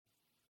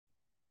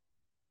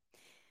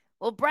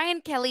Well, Brian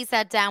Kelly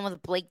sat down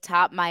with Blake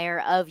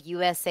Topmeyer of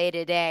USA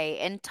Today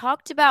and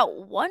talked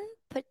about one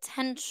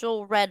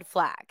potential red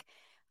flag,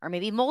 or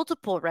maybe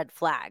multiple red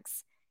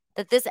flags,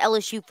 that this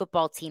LSU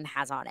football team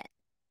has on it.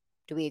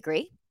 Do we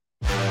agree?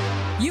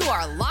 You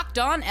are Locked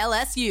On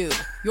LSU,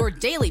 your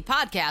daily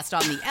podcast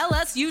on the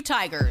LSU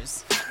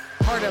Tigers.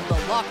 Part of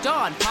the Locked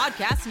On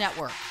Podcast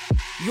Network.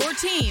 Your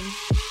team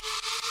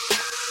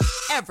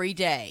every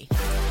day.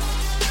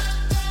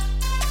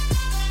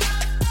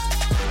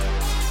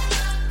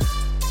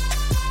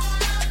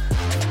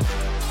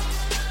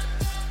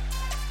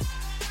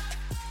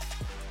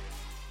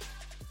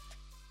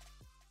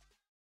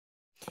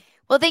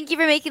 Well, thank you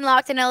for making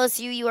Locked On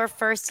LSU your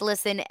first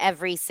listen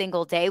every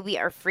single day. We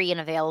are free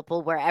and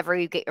available wherever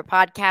you get your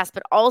podcast,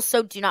 but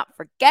also do not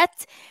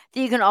forget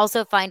that you can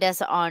also find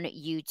us on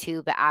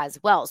YouTube as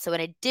well. So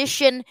in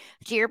addition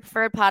to your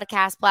preferred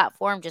podcast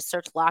platform, just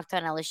search Locked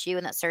On LSU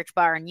in that search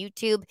bar on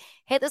YouTube,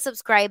 hit the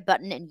subscribe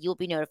button, and you'll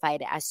be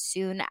notified as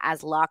soon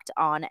as Locked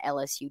On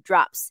LSU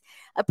drops.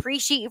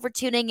 Appreciate you for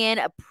tuning in.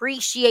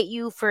 Appreciate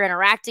you for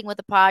interacting with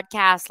the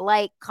podcast.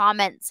 Like,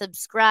 comment,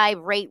 subscribe,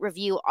 rate,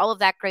 review, all of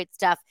that great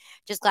stuff.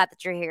 Just glad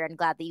that you're here and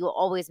glad that you will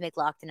always make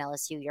Locked On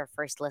LSU your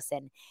first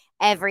listen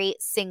every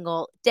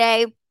single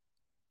day.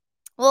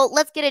 Well,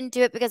 let's get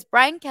into it because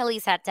Brian Kelly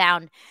sat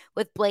down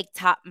with Blake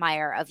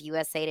Topmeyer of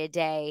USA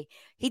Today.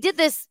 He did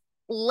this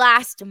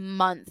last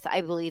month,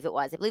 I believe it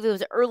was. I believe it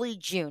was early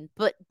June,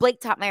 but Blake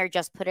Topmeyer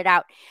just put it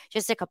out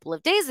just a couple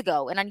of days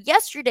ago. And on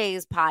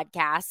yesterday's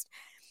podcast,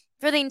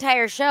 for the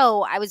entire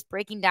show, I was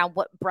breaking down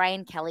what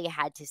Brian Kelly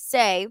had to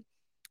say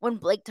when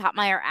Blake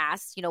Topmeyer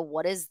asked,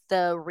 what is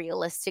the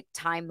realistic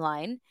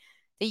timeline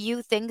that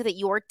you think that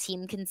your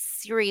team can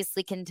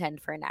seriously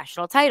contend for a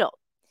national title?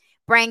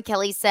 Brian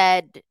Kelly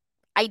said,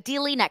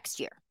 ideally next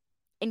year,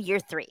 in year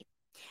 3.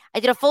 I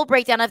did a full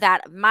breakdown of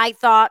that, my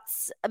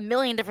thoughts, a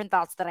million different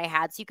thoughts that I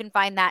had. So you can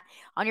find that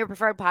on your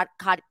preferred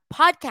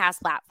podcast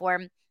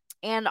platform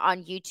and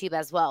on YouTube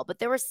as well. But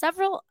there were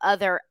several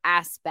other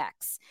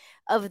aspects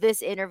of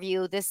this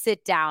interview, this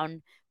sit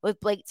down with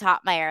Blake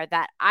Topmeyer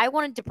that I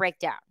wanted to break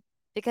down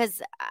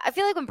because I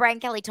feel like when Brian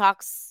Kelly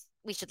talks,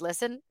 we should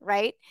listen,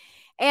 right?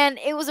 And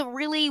it was a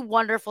really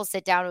wonderful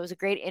sit down. It was a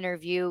great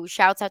interview.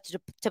 Shouts out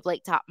to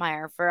Blake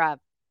Topmeyer for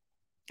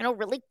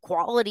really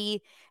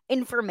quality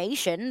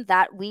information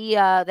that we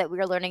are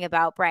learning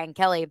about Brian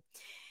Kelly.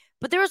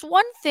 But there was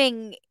one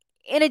thing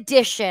in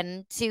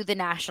addition to the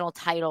national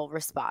title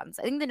response.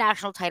 I think the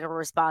national title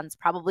response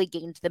probably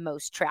gained the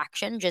most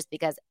traction just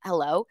because,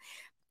 hello,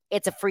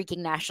 it's a freaking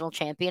national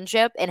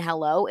championship. And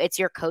hello, it's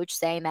your coach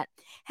saying that,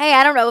 hey,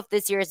 I don't know if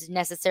this year is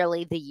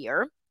necessarily the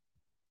year.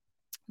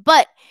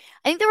 But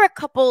I think there were a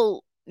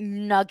couple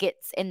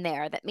nuggets in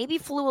there that maybe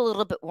flew a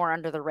little bit more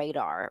under the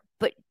radar,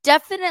 but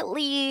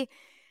definitely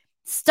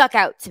stuck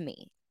out to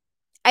me,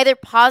 either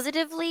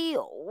positively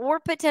or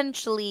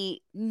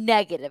potentially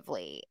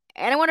negatively.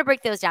 And I want to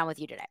break those down with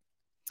you today.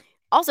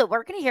 Also,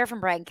 we're going to hear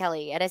from Brian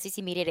Kelly at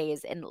SEC Media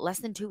Days in less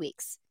than 2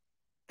 weeks.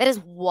 That is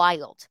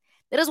wild.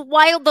 That is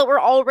wild that we're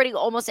already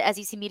almost at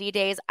SEC Media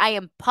Days. I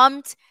am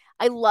pumped.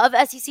 I love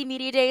SEC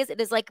Media Days.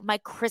 It is like my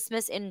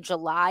Christmas in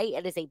July.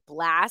 It is a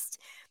blast.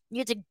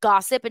 You get to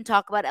gossip and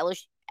talk about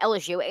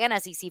LSU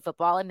and SEC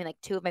football. I mean,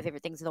 like 2 of my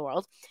favorite things in the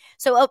world.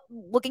 So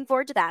looking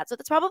forward to that. So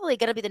that's probably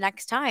going to be the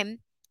next time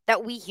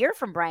that we hear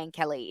from Brian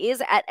Kelly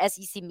is at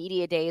SEC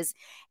Media Days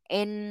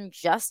in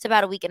just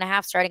about a week and a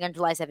half, starting on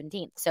July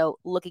 17th. So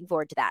looking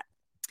forward to that.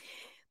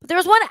 But there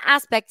was one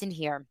aspect in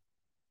here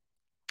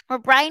where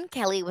Brian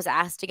Kelly was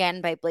asked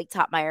again by Blake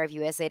Topmeyer of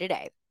USA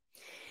Today.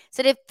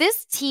 Said, if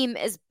this team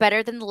is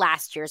better than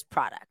last year's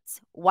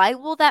products, why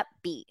will that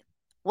be?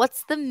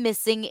 What's the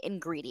missing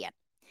ingredient?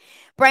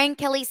 Brian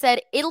Kelly said,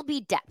 it'll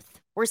be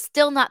depth. We're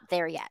still not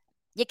there yet.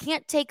 You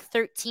can't take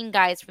 13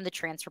 guys from the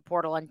transfer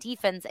portal on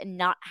defense and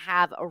not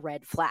have a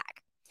red flag.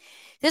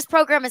 This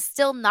program is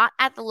still not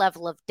at the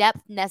level of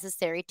depth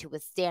necessary to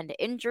withstand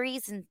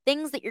injuries and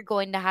things that you're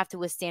going to have to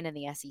withstand in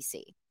the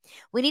SEC.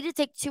 We need to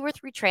take 2 or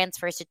 3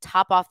 transfers to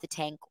top off the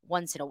tank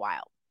once in a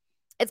while.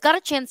 It's got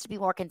a chance to be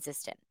more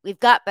consistent. We've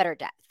got better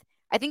depth.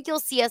 I think you'll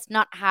see us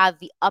not have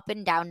the up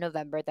and down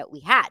November that we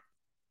had.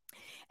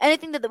 And I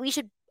think that we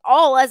should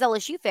all, as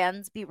LSU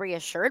fans, be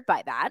reassured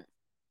by that,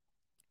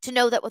 to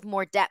know that with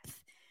more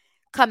depth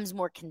comes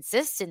more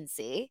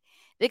consistency.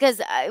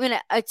 Because, I mean,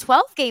 a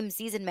 12-game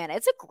season, man,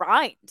 it's a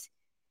grind.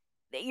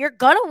 You're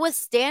going to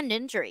withstand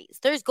injuries.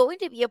 There's going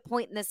to be a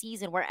point in the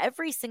season where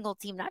every single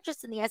team, not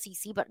just in the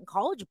SEC, but in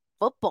college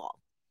football,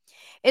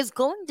 is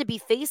going to be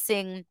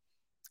facing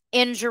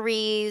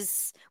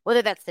injuries,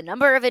 whether that's the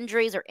number of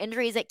injuries or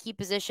injuries at key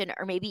position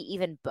or maybe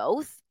even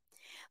both.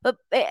 But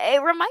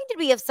it reminded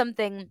me of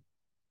something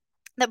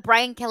that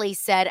Brian Kelly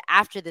said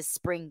after the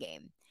spring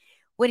game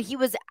when he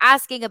was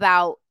asked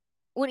about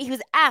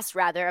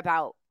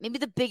maybe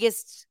the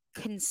biggest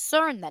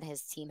concern that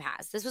his team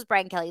has. This was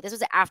Brian Kelly. This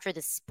was after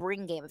the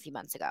spring game a few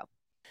months ago.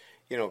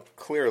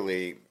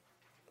 Clearly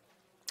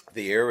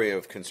the area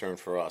of concern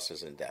for us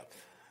is in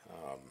depth.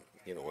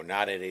 We're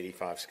not at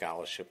 85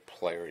 scholarship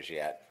players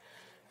yet.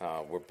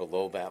 We're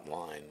below that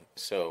line.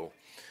 So,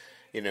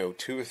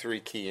 2 or 3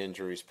 key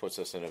injuries puts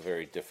us in a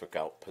very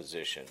difficult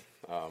position.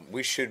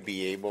 We should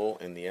be able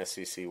in the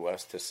SEC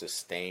West to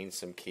sustain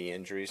some key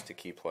injuries to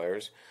key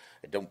players.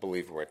 I don't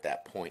believe we're at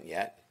that point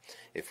yet.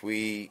 If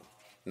we,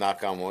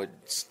 knock on wood,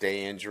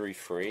 stay injury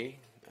free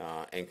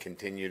and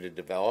continue to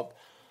develop,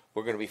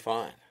 we're going to be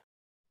fine.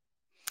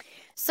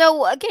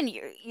 So again,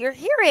 you're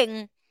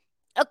hearing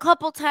a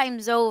couple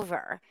times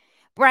over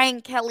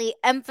Brian Kelly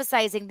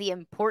emphasizing the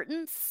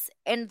importance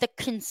and the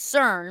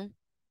concern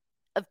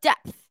of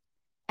depth.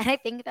 And I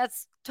think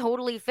that's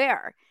totally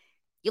fair.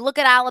 You look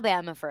at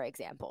Alabama, for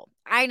example.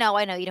 I know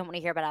you don't want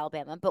to hear about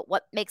Alabama, but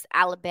what makes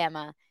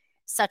Alabama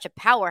such a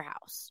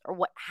powerhouse, or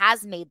what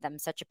has made them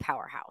such a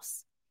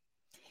powerhouse,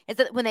 is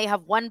that when they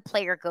have one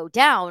player go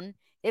down,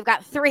 they've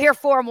got 3 or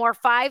 4 more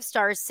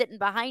 5-stars sitting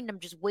behind them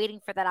just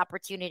waiting for that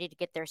opportunity to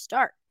get their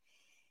start.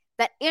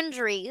 That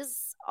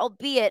injuries,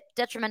 albeit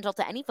detrimental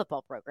to any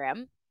football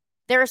program,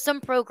 there are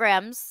some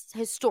programs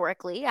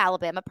historically,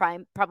 Alabama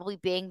probably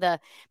being the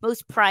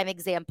most prime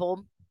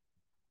example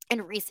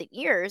in recent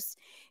years,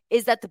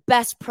 is that the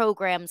best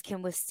programs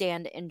can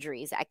withstand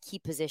injuries at key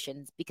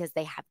positions because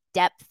they have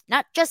depth,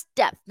 not just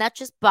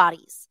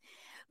bodies,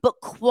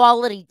 but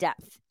quality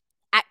depth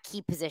at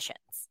key positions.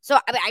 So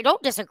I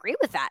don't disagree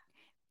with that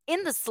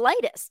in the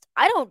slightest.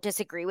 I don't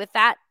disagree with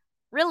that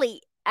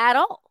really at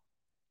all.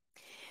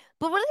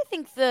 But what I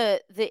think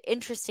the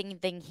interesting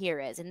thing here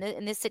is, in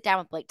this sit down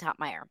with Blake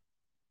Topmeyer,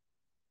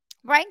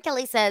 Brian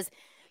Kelly says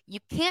you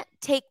can't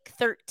take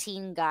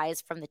 13 guys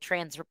from the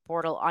transfer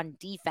portal on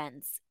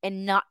defense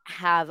and not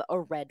have a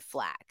red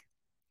flag.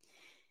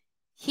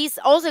 He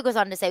also goes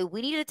on to say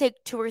we need to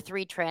take 2 or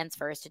 3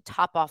 transfers to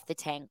top off the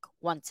tank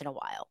once in a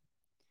while.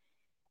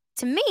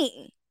 To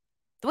me,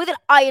 the way that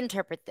I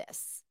interpret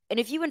this, and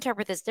if you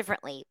interpret this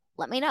differently,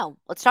 let me know.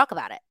 Let's talk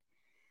about it.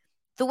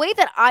 The way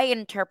that I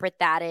interpret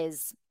that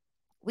is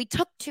we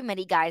took too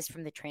many guys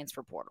from the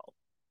transfer portal.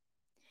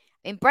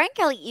 I mean, Brian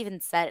Kelly even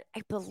said,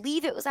 I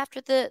believe it was after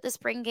the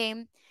spring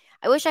game.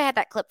 I wish I had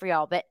that clip for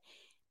y'all, but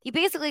he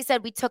basically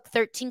said we took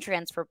 13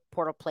 transfer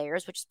portal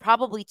players, which is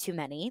probably too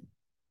many.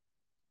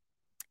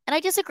 And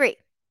I disagree.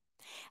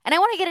 And I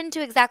want to get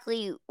into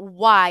exactly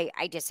why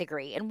I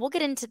disagree. And we'll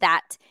get into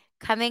that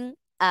coming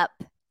up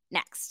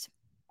next.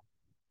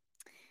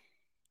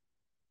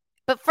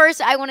 But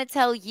first, I want to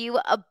tell you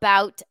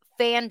about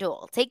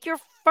FanDuel. Take your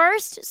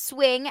first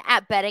swing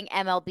at betting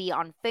MLB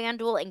on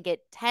FanDuel and get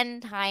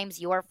 10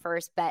 times your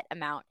first bet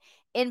amount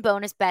in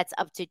bonus bets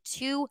up to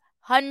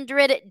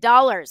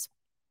 $200.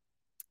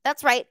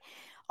 That's right.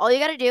 All you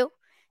got to do,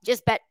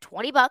 just bet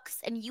 $20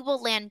 and you will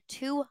land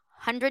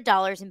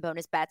 $200 in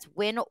bonus bets,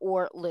 win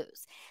or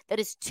lose. That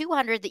is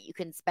 $200 that you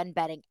can spend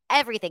betting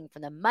everything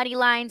from the money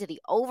line to the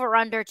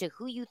over-under to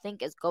who you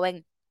think is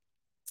going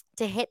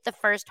to hit the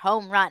first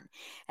home run.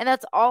 And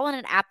that's all in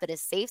an app that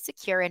is safe,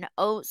 secure, and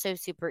oh so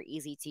super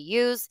easy to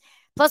use.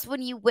 Plus,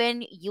 when you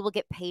win, you will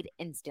get paid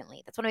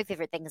instantly. That's one of my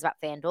favorite things about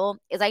FanDuel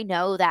is I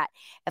know that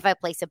if I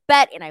place a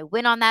bet and I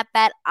win on that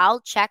bet, I'll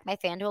check my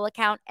FanDuel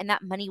account and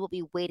that money will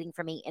be waiting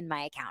for me in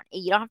my account.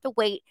 And you don't have to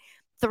wait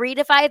 3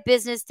 to 5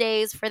 business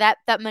days for that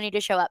money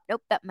to show up.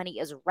 Nope, that money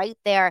is right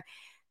there.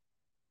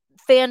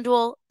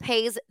 FanDuel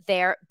pays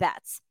their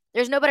bets.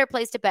 There's no better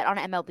place to bet on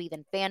MLB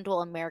than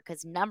FanDuel,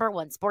 America's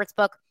 #1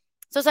 sportsbook.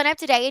 So sign up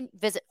today and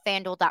visit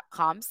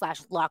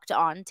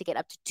FanDuel.com/lockedon to get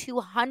up to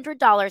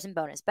 $200 in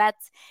bonus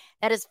bets.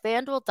 That is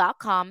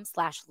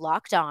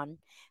FanDuel.com/lockedon.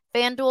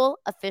 FanDuel,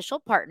 official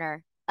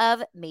partner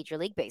of Major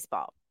League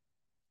Baseball.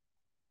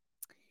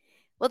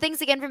 Well,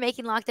 thanks again for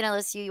making Locked On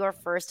LSU your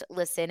first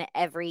listen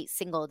every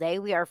single day.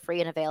 We are free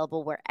and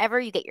available wherever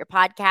you get your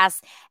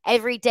podcasts.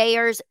 Every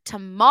dayers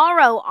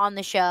tomorrow on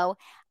the show,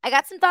 I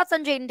got some thoughts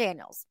on Jaden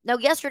Daniels. Now,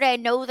 yesterday, I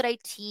know that I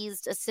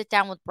teased a sit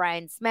down with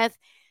Brian Smith.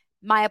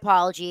 My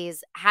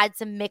apologies. Had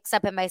some mix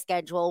up in my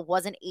schedule.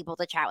 Wasn't able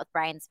to chat with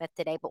Brian Smith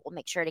today, but we'll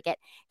make sure to get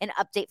an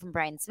update from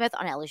Brian Smith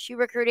on LSU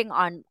recruiting,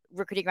 on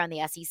recruiting around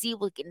the SEC.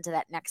 We'll get into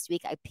that next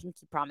week. I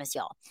pinky promise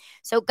y'all.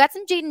 So got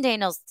some Jaden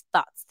Daniels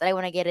thoughts that I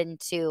want to get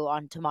into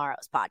on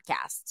tomorrow's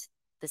podcast.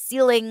 The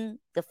ceiling,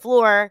 the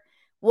floor,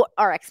 what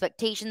our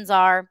expectations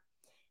are,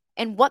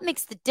 and what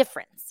makes the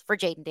difference for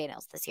Jaden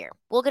Daniels this year.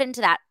 We'll get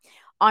into that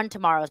on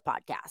tomorrow's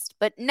podcast.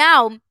 But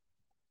now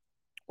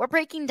we're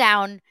breaking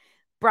down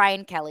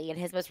Brian Kelly and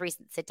his most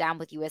recent sit down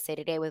with USA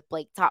Today with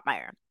Blake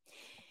Topmeyer.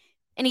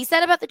 And he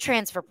said about the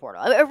transfer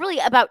portal, really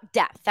about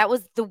depth. That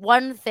was the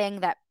one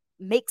thing that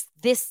makes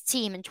this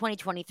team in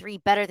 2023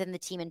 better than the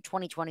team in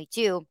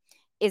 2022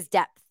 is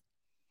depth.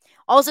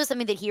 Also,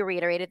 something that he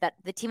reiterated that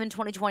the team in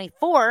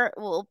 2024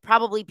 will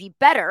probably be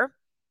better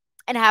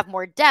and have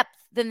more depth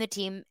than the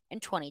team in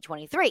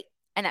 2023.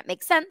 And that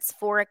makes sense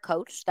for a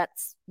coach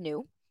that's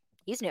new.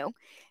 He's new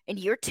in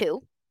year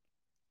 2,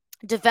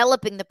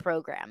 developing the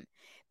program,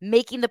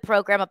 making the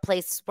program a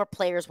place where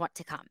players want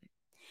to come.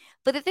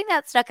 But the thing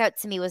that stuck out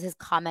to me was his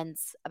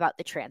comments about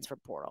the transfer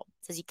portal.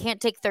 It says you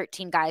can't take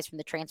 13 guys from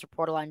the transfer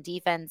portal on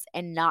defense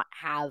and not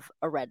have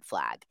a red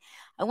flag.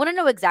 I want to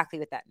know exactly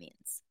what that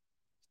means.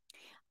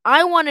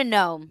 I want to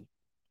know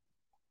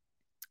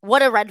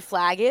what a red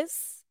flag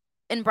is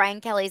in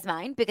Brian Kelly's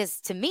mind,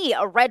 because to me,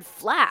 a red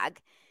flag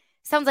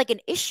sounds like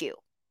an issue.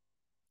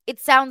 It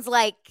sounds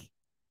like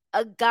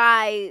a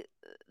guy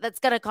that's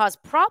going to cause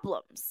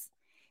problems.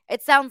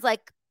 It sounds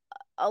like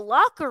a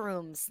locker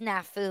room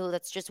snafu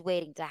that's just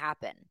waiting to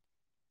happen.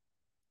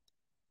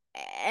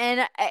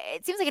 And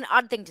it seems like an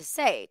odd thing to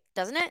say,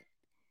 doesn't it?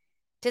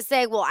 To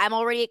say, well, I'm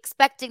already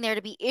expecting there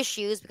to be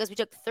issues because we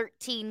took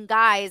 13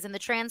 guys in the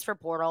transfer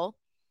portal,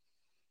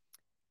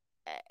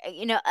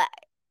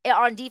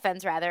 on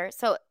defense, rather.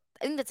 So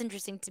I think that's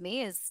interesting to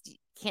me is you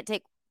can't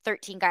take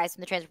 13 guys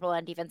from the transfer portal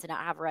on defense and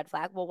not have a red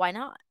flag. Well, why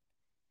not?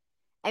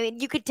 I mean,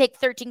 you could take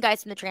 13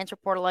 guys from the transfer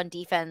portal on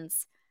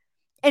defense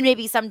and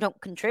maybe some don't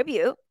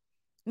contribute.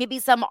 Maybe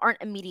some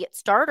aren't immediate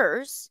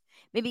starters.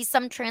 Maybe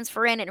some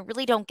transfer in and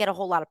really don't get a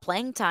whole lot of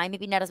playing time.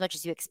 Maybe not as much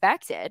as you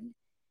expected.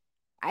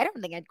 I don't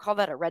think I'd call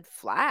that a red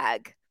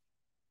flag.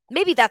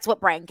 Maybe that's what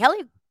Brian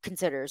Kelly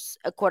considers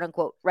a quote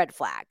unquote red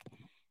flag.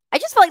 I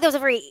just felt like that was a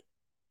very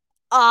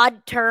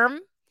odd term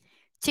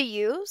to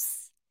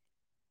use.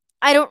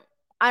 I don't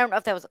know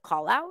if that was a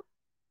call out.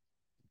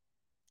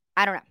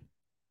 I don't know.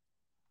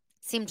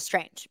 Seemed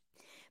strange.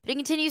 But he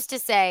continues to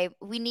say,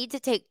 we need to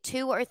take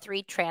 2 or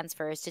 3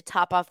 transfers to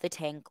top off the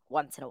tank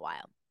once in a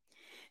while.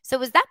 So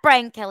is that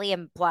Brian Kelly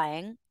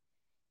implying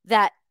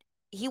that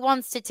he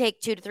wants to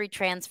take 2 to 3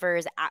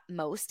 transfers at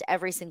most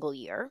every single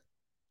year?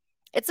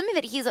 It's something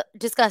that he's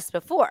discussed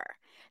before,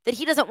 that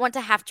he doesn't want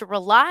to have to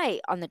rely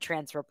on the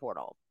transfer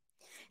portal,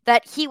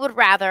 that he would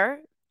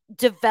rather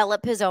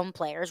develop his own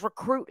players,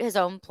 recruit his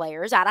own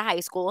players out of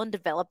high school and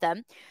develop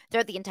them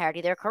throughout the entirety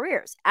of their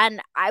careers.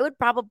 And I would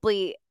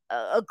probably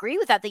agree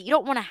with that you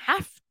don't want to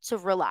have to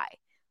rely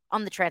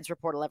on the transfer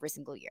portal every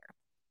single year.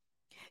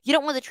 You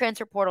don't want the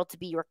transfer portal to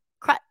be your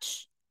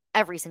crutch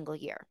every single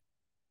year.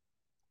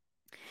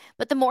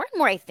 But the more and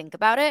more I think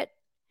about it,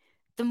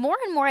 the more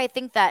and more I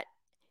think that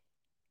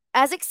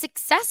as a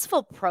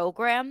successful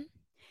program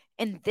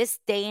in this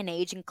day and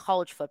age in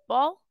college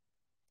football,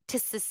 to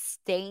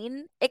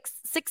sustain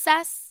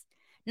success,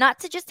 not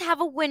to just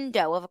have a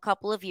window of a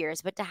couple of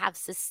years, but to have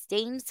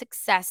sustained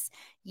success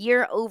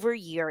year over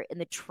year in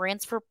the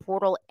transfer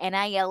portal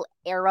NIL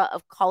era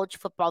of college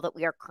football that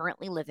we are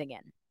currently living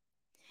in.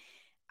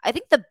 I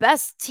think the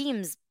best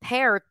teams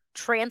pair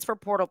transfer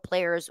portal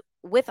players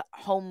with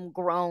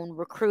homegrown,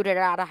 recruited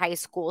out of high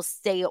school,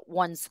 stay at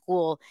one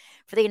school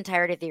for the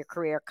entirety of their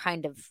career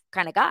kind of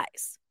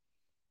guys.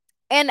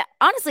 And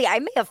honestly, I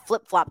may have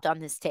flip-flopped on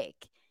this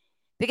take.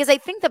 Because I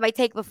think that my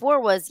take before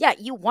was, yeah,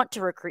 you want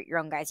to recruit your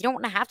own guys. You don't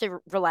want to have to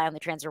rely on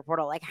the transfer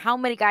portal. Like, how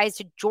many guys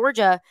did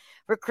Georgia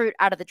recruit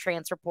out of the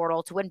transfer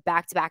portal to win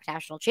back-to-back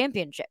national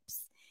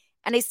championships?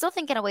 And I still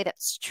think in a way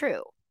that's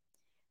true.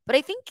 But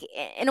I think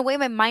in a way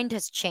my mind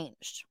has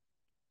changed.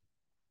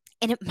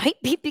 And it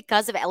might be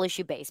because of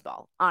LSU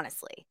baseball,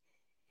 honestly,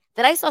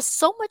 that I saw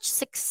so much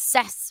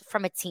success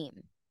from a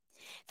team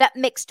that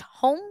mixed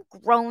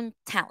homegrown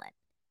talent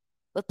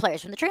with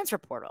players from the transfer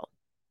portal.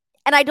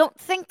 And I don't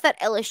think that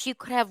LSU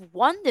could have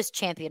won this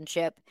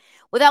championship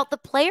without the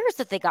players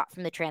that they got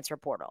from the transfer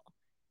portal.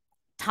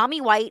 Tommy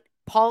White,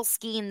 Paul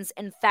Skeens,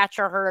 and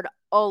Thatcher Hurd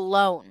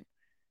alone.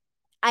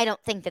 I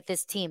don't think that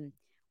this team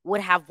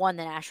would have won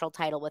the national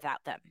title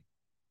without them.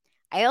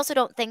 I also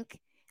don't think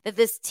that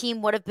this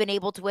team would have been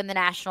able to win the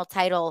national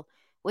title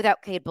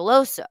without Cade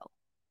Beloso,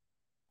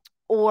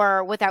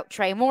 or without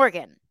Trey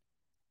Morgan,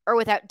 or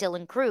without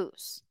Dylan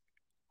Cruz.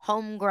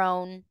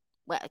 Homegrown,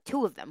 well,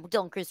 2 of them,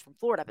 Dylan Cruz from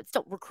Florida, but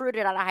still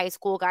recruited out of high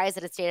school, guys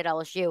that had stayed at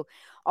LSU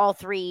all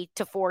 3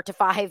 to 4 to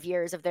 5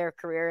 years of their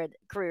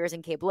careers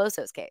in Cade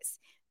Beloso's case.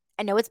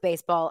 I know it's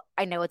baseball.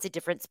 I know it's a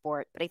different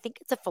sport, but I think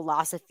it's a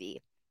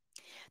philosophy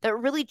that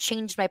really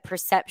changed my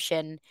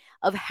perception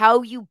of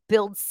how you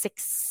build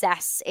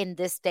success in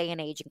this day and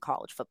age in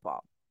college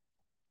football.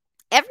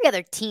 Every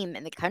other team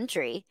in the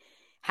country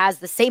has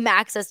the same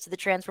access to the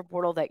transfer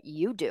portal that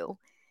you do.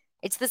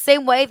 It's the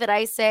same way that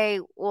I say,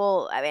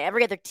 well, I mean,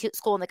 every other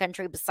school in the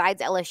country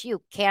besides LSU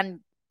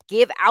can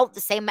give out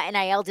the same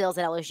NIL deals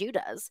that LSU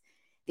does.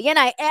 The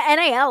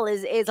NIL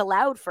is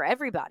allowed for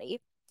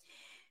everybody.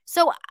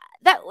 So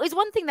that is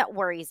one thing that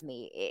worries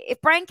me.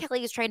 If Brian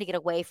Kelly is trying to get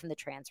away from the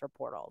transfer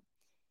portal,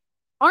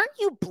 aren't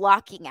you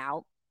blocking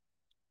out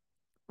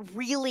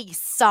really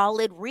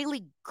solid,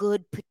 really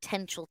good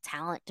potential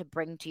talent to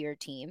bring to your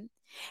team?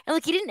 And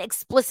like, he didn't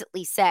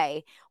explicitly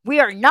say, we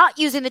are not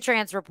using the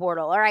transfer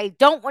portal, or I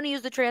don't want to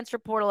use the transfer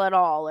portal at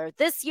all, or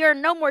this year,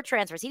 no more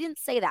transfers. He didn't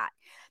say that.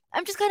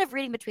 I'm just kind of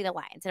reading between the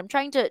lines, and I'm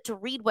trying to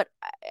read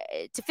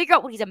to figure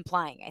out what he's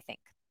implying, I think.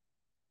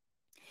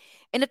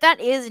 And if that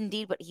is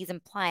indeed what he's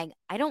implying,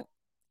 I don't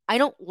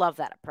love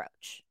that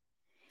approach.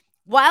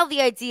 While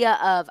the idea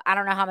of, I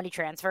don't know how many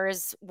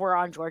transfers were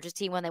on Georgia's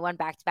team when they won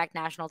back-to-back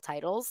national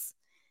titles,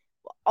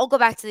 I'll go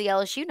back to the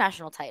LSU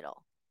national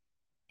title.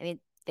 I mean,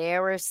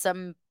 there were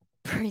some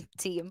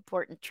pretty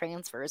important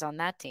transfers on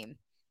that team.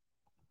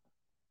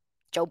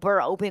 Joe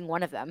Burrow being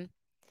one of them.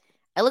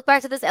 I look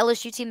back to this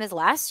LSU team this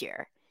last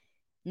year.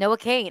 Noah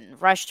Cain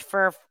rushed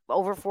for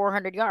over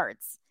 400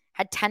 yards,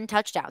 had 10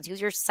 touchdowns. He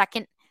was your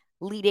second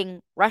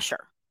leading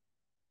rusher.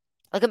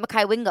 Look at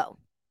Mekhi Wingo,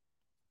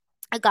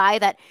 a guy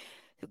that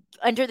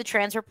entered the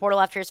transfer portal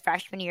after his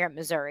freshman year at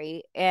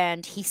Missouri,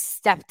 and he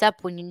stepped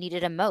up when you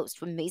needed him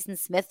most. When Mason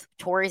Smith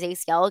tore his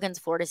ACL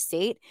against Florida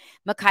State,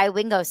 Mekhi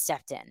Wingo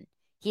stepped in.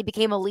 He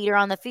became a leader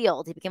on the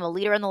field. He became a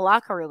leader in the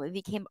locker room. He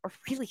became a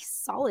really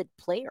solid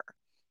player.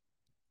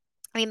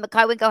 I mean,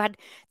 Mekhi Wingo had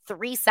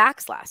 3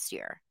 sacks last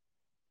year.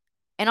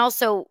 And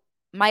also,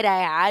 might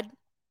I add,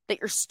 that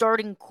your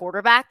starting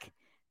quarterback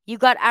you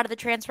got out of the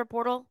transfer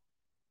portal,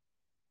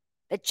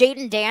 that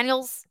Jaden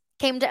Daniels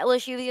came to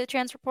LSU via the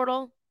transfer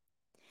portal.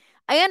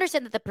 I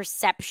understand that the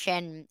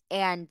perception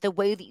and the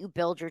way that you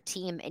build your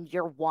team in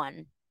year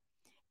one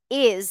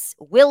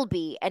will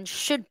be, and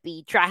should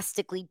be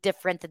drastically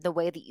different than the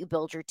way that you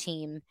build your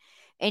team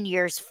in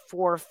years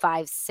 4,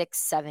 5, 6,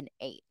 7,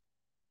 8.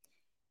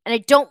 And I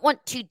don't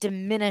want to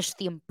diminish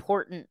the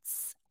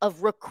importance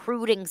of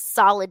recruiting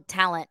solid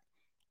talent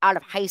out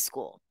of high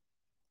school,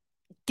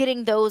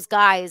 getting those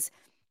guys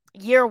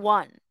year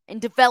one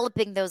and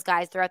developing those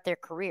guys throughout their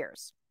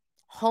careers.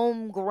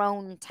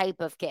 Homegrown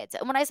type of kids.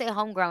 And when I say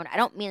homegrown, I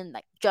don't mean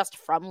like just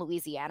from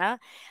Louisiana.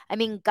 I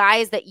mean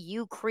guys that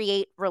you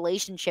create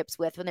relationships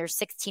with when they're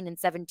 16 and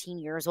 17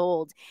 years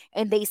old,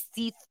 and they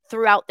see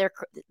throughout their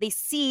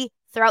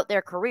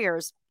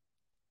careers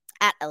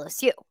at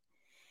LSU.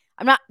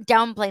 I'm not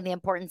downplaying the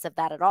importance of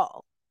that at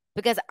all,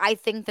 because I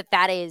think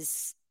that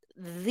is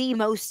the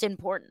most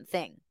important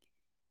thing.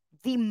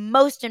 The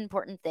most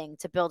important thing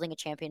to building a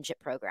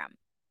championship program.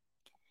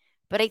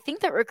 But I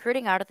think that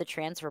recruiting out of the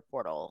transfer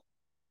portal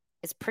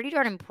is pretty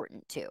darn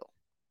important too.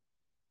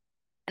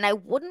 And I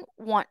wouldn't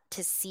want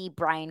to see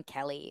Brian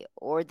Kelly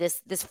or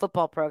this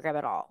football program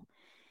at all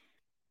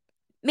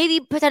maybe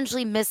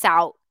potentially miss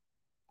out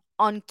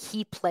on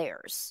key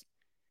players.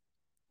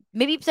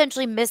 Maybe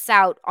potentially miss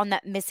out on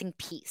that missing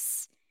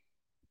piece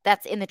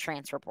that's in the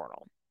transfer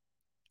portal.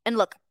 And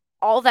look,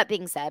 all that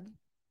being said,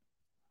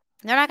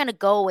 they're not going to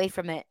go away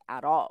from it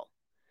at all.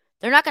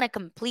 They're not going to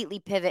completely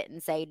pivot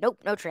and say, nope,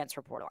 no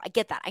transfer portal. I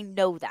get that. I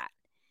know that.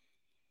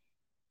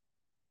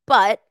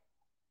 But,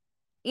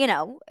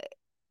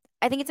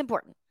 I think it's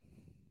important.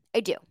 I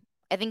do.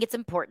 I think it's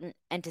important.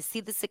 And to see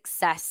the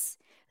success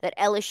that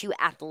LSU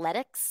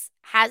athletics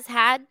has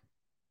had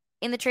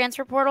in the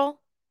transfer portal,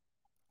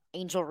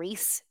 Angel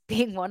Reese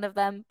being one of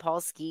them, Paul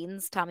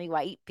Skeens, Tommy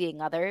White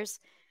being others.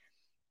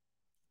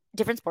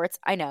 Different sports,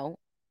 I know.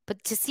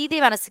 But to see the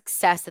amount of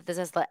success that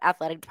this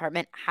athletic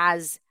department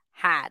has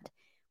had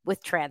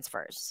with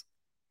transfers,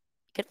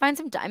 you could find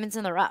some diamonds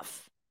in the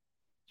rough.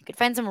 You could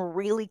find some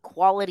really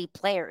quality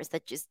players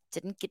that just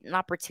didn't get an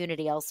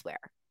opportunity elsewhere,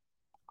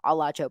 a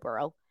la Joe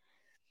Burrow.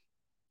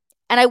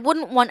 And I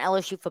wouldn't want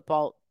LSU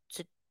football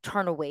to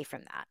turn away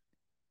from that.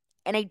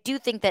 And I do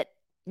think that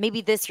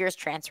maybe this year's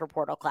transfer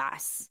portal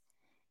class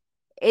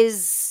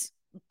is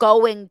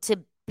going to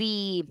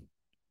be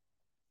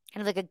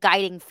kind of like a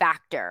guiding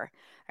factor,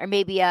 or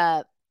maybe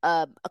a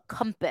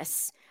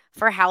compass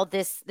for how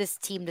this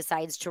team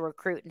decides to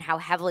recruit and how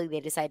heavily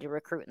they decide to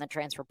recruit in the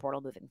transfer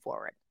portal moving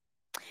forward.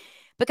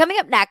 But coming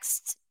up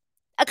next,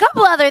 a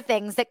couple other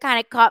things that kind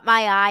of caught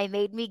my eye,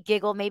 made me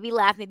giggle, made me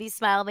laugh, made me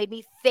smile, made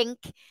me think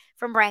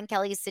from Brian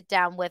Kelly's sit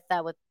down with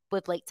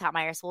Blake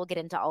Tottmeyer. So we'll get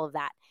into all of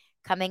that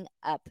coming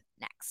up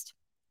next.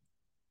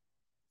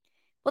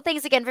 Well,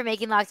 thanks again for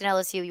making Locked on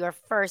LSU your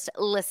first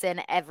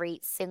listen every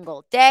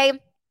single day.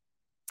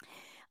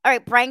 All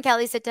right, Brian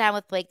Kelly sit down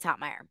with Blake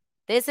Tottmeyer.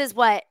 This is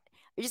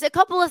just a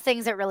couple of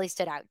things that really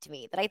stood out to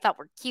me that I thought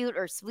were cute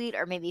or sweet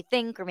or made me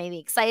think or made me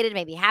excited,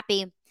 made me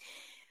happy.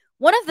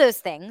 One of those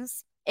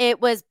things,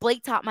 it was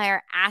Blake Tottmeyer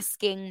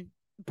asking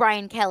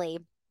Brian Kelly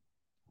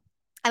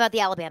about the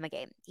Alabama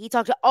game. He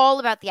talked all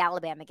about the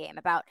Alabama game,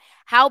 about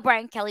how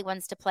Brian Kelly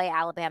wants to play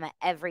Alabama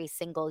every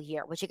single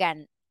year, which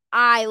again,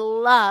 I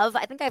love.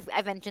 I think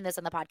I've mentioned this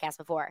on the podcast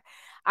before.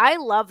 I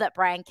love that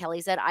Brian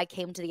Kelly said, I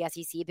came to the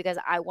SEC because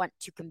I want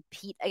to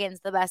compete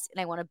against the best and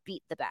I want to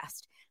beat the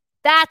best.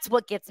 That's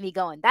what gets me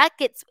going.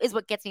 Is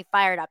what gets me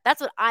fired up.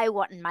 That's what I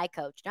want in my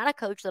coach, not a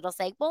coach that'll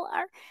say, well,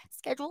 our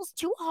schedule's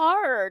too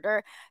hard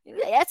or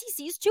the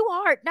SEC is too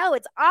hard. No,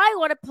 it's I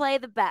want to play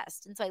the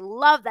best. And so I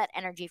love that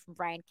energy from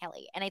Brian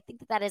Kelly. And I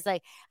think that is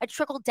a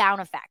trickle down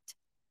effect,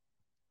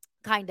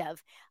 kind of,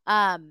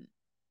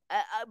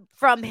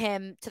 from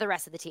him to the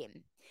rest of the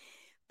team.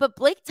 But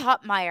Blake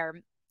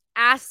Tottmeyer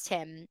asked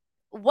him,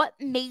 what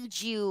made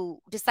you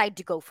decide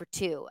to go for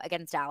 2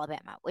 against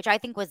Alabama, which I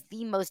think was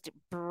the most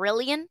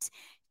brilliant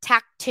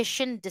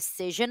tactician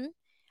decision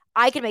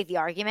I could make the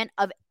argument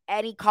of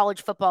any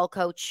college football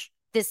coach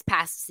this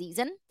past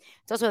season.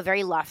 It's also a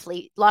very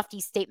lofty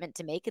statement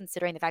to make,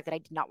 considering the fact that I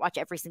did not watch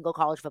every single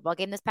college football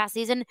game this past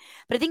season.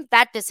 But I think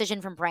that decision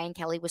from Brian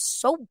Kelly was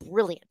so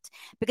brilliant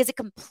because it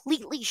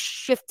completely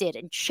shifted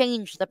and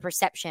changed the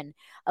perception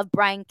of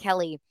Brian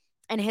Kelly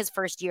in his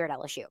first year at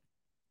LSU.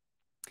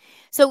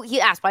 So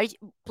he asked,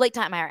 Blake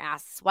Tottmeyer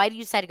asks, why did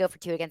you decide to go for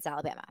 2 against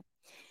Alabama?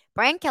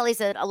 Brian Kelly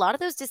said, a lot of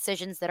those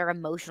decisions that are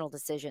emotional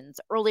decisions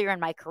earlier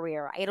in my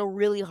career, I had a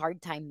really hard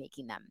time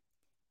making them.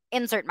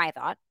 Insert my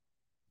thought.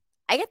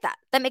 I get that.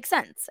 That makes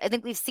sense. I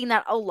think we've seen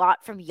that a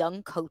lot from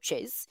young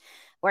coaches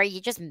where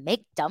you just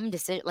make dumb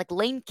decisions, like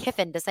Lane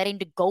Kiffin deciding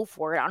to go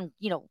for it on,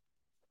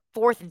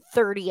 4th and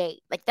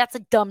 38. Like, that's a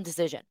dumb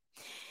decision.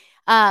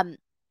 Um,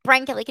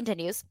 Brian Kelly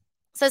continues.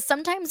 Says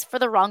sometimes for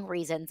the wrong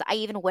reasons, I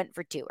even went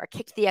for two or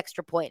kicked the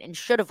extra point and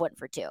should have went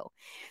for two.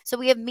 So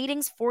we have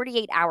meetings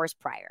 48 hours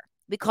prior.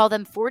 We call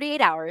them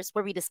 48 hours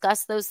where we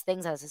discuss those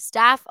things as a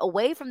staff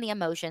away from the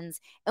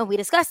emotions, and we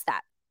discuss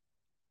that.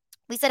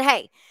 We said,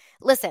 hey,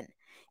 listen,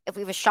 if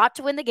we have a shot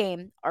to win the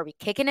game, are we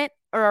kicking it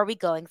or are we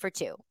going for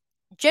two?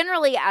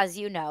 Generally, as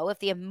you know, if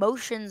the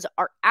emotions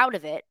are out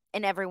of it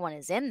and everyone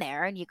is in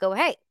there and you go,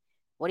 hey,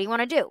 what do you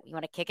want to do? You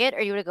want to kick it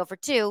or you want to go for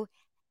two?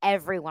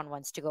 Everyone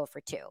wants to go for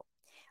two.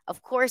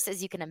 Of course,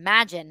 as you can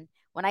imagine,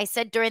 when I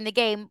said during the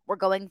game, we're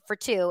going for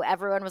two,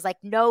 everyone was like,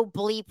 no,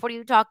 bleep. What are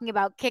you talking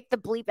about? Kick the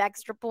bleep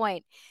extra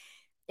point.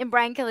 And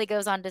Brian Kelly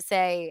goes on to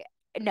say,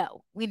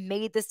 no, we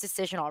made this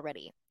decision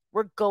already.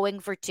 We're going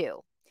for two.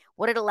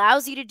 What it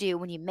allows you to do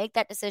when you make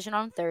that decision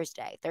on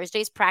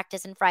Thursday's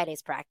practice and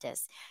Friday's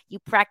practice, you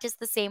practice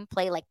the same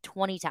play like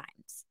 20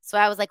 times. So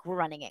I was like, we're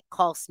running it.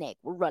 Call snake.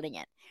 We're running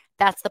it.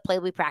 That's the play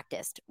we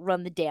practiced.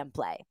 Run the damn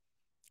play.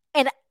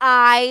 And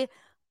I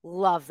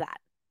love that.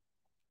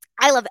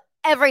 I love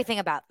everything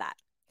about that.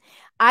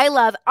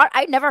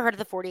 I never heard of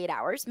the 48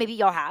 hours. Maybe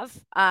y'all have.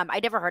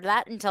 I never heard of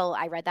that until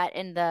I read that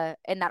in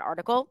that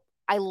article.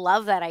 I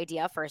love that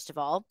idea, first of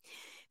all,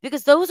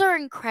 because those are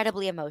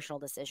incredibly emotional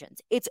decisions.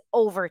 It's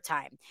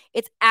overtime.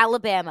 It's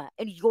Alabama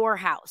in your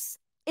house.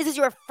 This is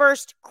your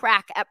first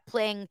crack at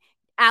playing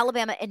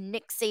Alabama and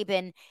Nick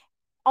Saban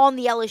on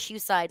the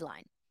LSU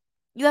sideline.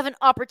 You have an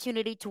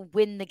opportunity to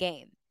win the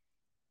game.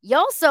 You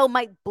also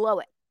might blow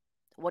it.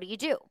 What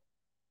do?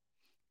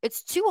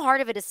 It's too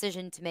hard of a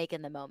decision to make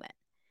in the moment.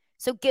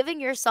 So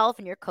giving yourself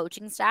and your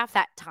coaching staff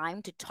that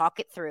time to talk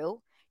it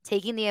through,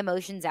 taking the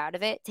emotions out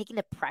of it, taking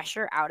the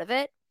pressure out of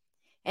it,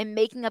 and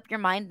making up your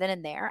mind then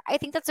and there, I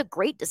think that's a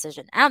great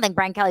decision. I don't think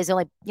Brian Kelly's the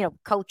only,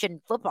 coach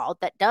in football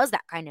that does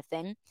that kind of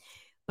thing.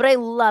 But I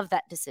love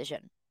that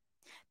decision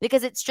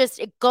because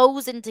it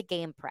goes into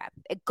game prep.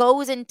 It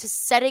goes into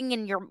setting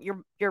in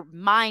your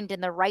mind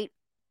in the right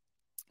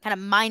kind of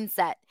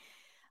mindset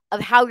of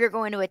how you're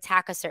going to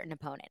attack a certain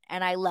opponent.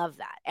 And I love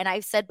that. And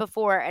I've said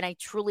before, and I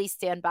truly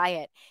stand by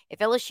it, if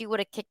LSU would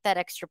have kicked that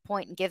extra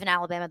point and given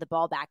Alabama the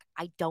ball back,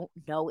 I don't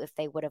know if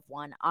they would have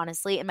won.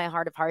 Honestly, in my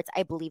heart of hearts,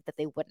 I believe that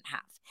they wouldn't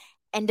have.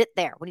 End it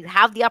there. When you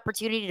have the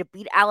opportunity to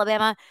beat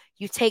Alabama,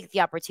 you take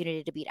the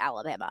opportunity to beat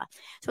Alabama.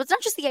 So it's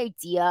not just the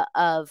idea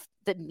of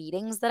the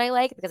meetings that I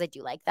like, because I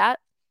do like that.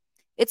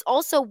 It's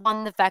also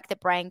the fact that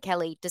Brian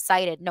Kelly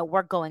decided, no,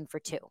 we're going for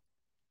two.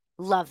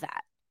 Love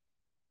that.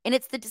 And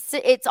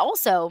it's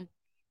also,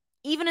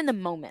 even in the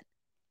moment,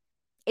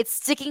 it's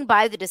sticking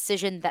by the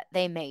decision that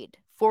they made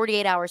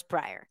 48 hours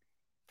prior.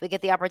 If we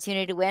get the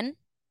opportunity to win,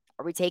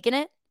 are we taking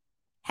it?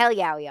 Hell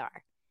yeah, we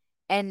are.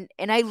 And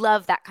I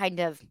love that kind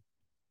of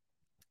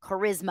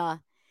charisma,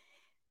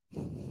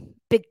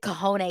 big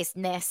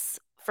cojones-ness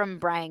from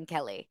Brian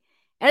Kelly.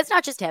 And it's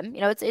not just him.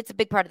 It's a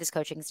big part of this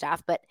coaching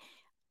staff, but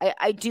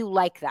I do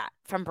like that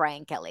from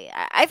Brian Kelly.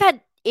 I've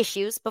had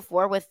issues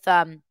before with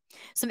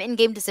some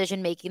in-game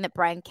decision making that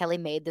Brian Kelly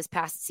made this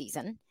past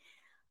season.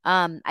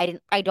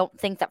 I don't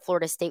think that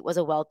Florida State was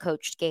a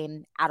well-coached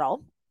game at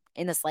all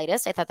in the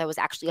slightest. I thought that was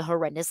actually a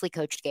horrendously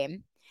coached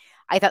game.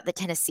 I thought that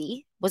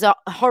Tennessee was a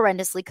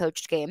horrendously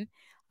coached game.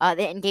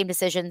 The in-game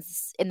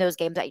decisions in those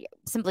games I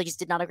simply just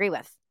did not agree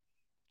with.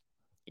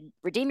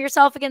 Redeem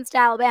yourself against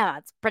Alabama.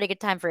 It's a pretty good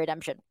time for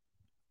redemption.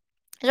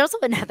 There's also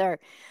another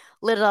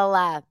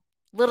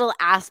little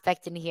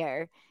aspect in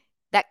here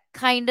that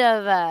kind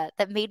of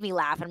that made me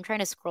laugh. I'm trying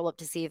to scroll up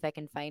to see if I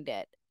can find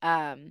it.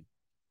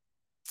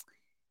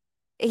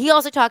 He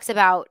also talks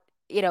about,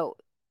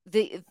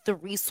 the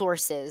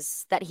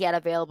resources that he had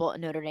available at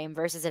Notre Dame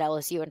versus at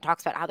LSU, and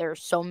talks about how there are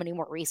so many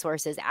more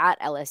resources at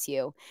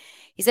LSU.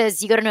 He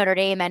says, you go to Notre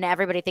Dame and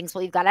everybody thinks,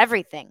 well, you've got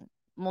everything.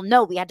 Well,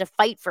 no, we had to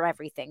fight for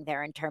everything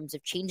there in terms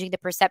of changing the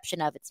perception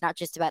of it's not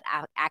just about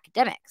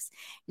academics.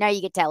 Now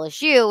you get to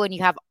LSU and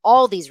you have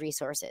all these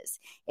resources.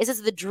 This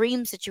is the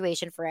dream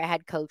situation for a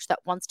head coach that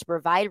wants to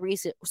provide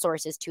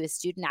resources to his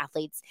student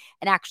athletes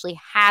and actually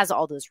has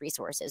all those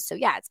resources. So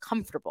yeah, it's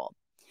comfortable.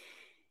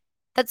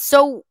 That's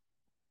so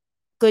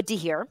good to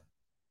hear.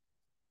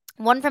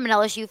 One from an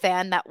LSU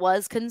fan that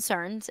was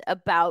concerned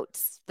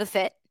about the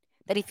fit,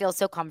 that he feels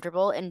so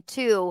comfortable, and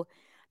two,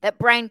 that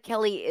Brian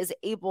Kelly is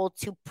able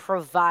to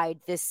provide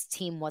this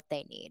team what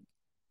they need.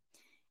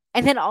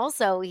 And then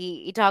also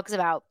he talks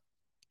about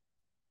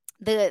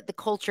the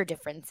culture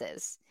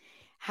differences,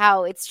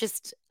 how it's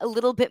just a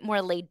little bit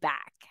more laid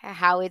back,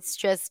 how it's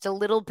just a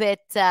little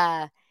bit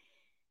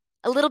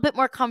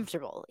more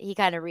comfortable, he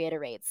kind of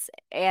reiterates.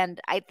 And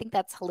I think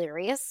that's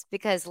hilarious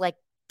because,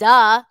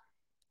 duh,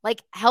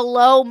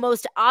 hello,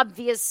 most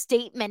obvious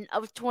statement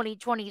of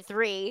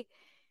 2023.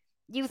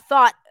 You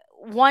thought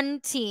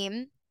one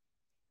team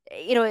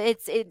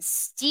it's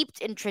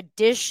steeped in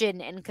tradition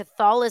and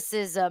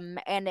Catholicism,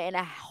 and it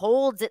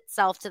holds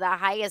itself to the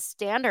highest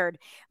standard,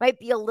 might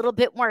be a little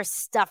bit more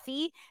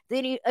stuffy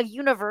than a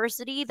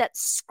university that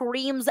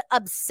screams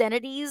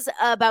obscenities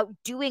about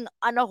doing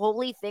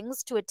unholy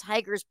things to a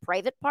tiger's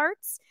private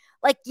parts.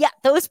 Like, yeah,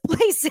 those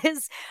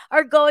places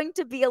are going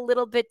to be a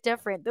little bit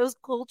different. Those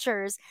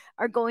cultures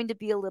are going to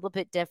be a little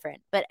bit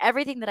different. But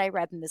everything that I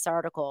read in this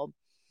article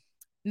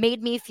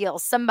made me feel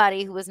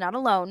somebody who was not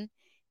alone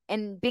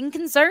and being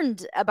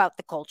concerned about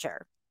the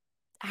culture,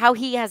 how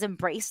he has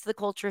embraced the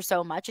culture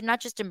so much, and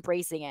not just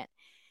embracing it,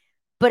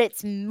 but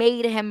it's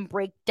made him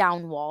break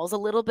down walls a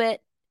little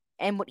bit.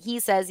 And what he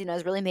says,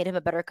 has really made him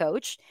a better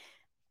coach.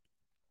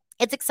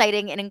 It's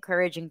exciting and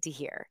encouraging to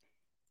hear.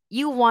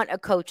 You want a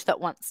coach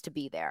that wants to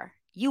be there.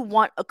 You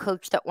want a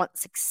coach that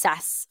wants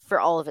success for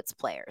all of its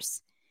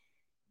players,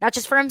 not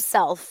just for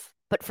himself,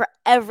 but for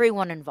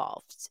everyone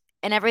involved.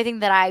 And everything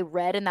that I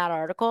read in that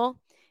article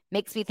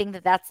makes me think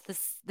that that's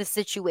the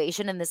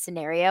situation and the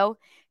scenario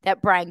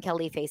that Brian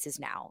Kelly faces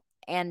now.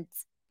 And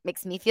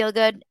makes me feel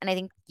good. And I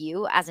think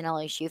you, as an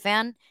LSU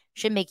fan,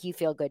 should make you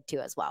feel good too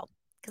as well.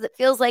 Because it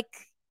feels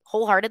like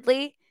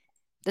wholeheartedly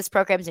this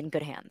program's in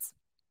good hands.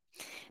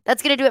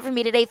 That's going to do it for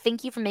me today.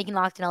 Thank you for making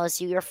Locked on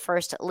LSU your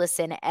first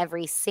listen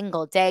every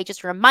single day.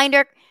 Just a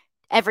reminder,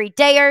 every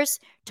dayers,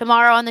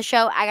 tomorrow on the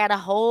show, I got a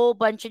whole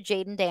bunch of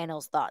Jaden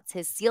Daniels thoughts,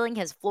 his ceiling,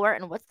 his floor,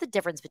 and what's the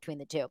difference between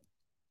the two.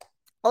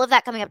 All of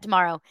that coming up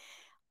tomorrow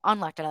on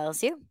Locked on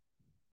LSU.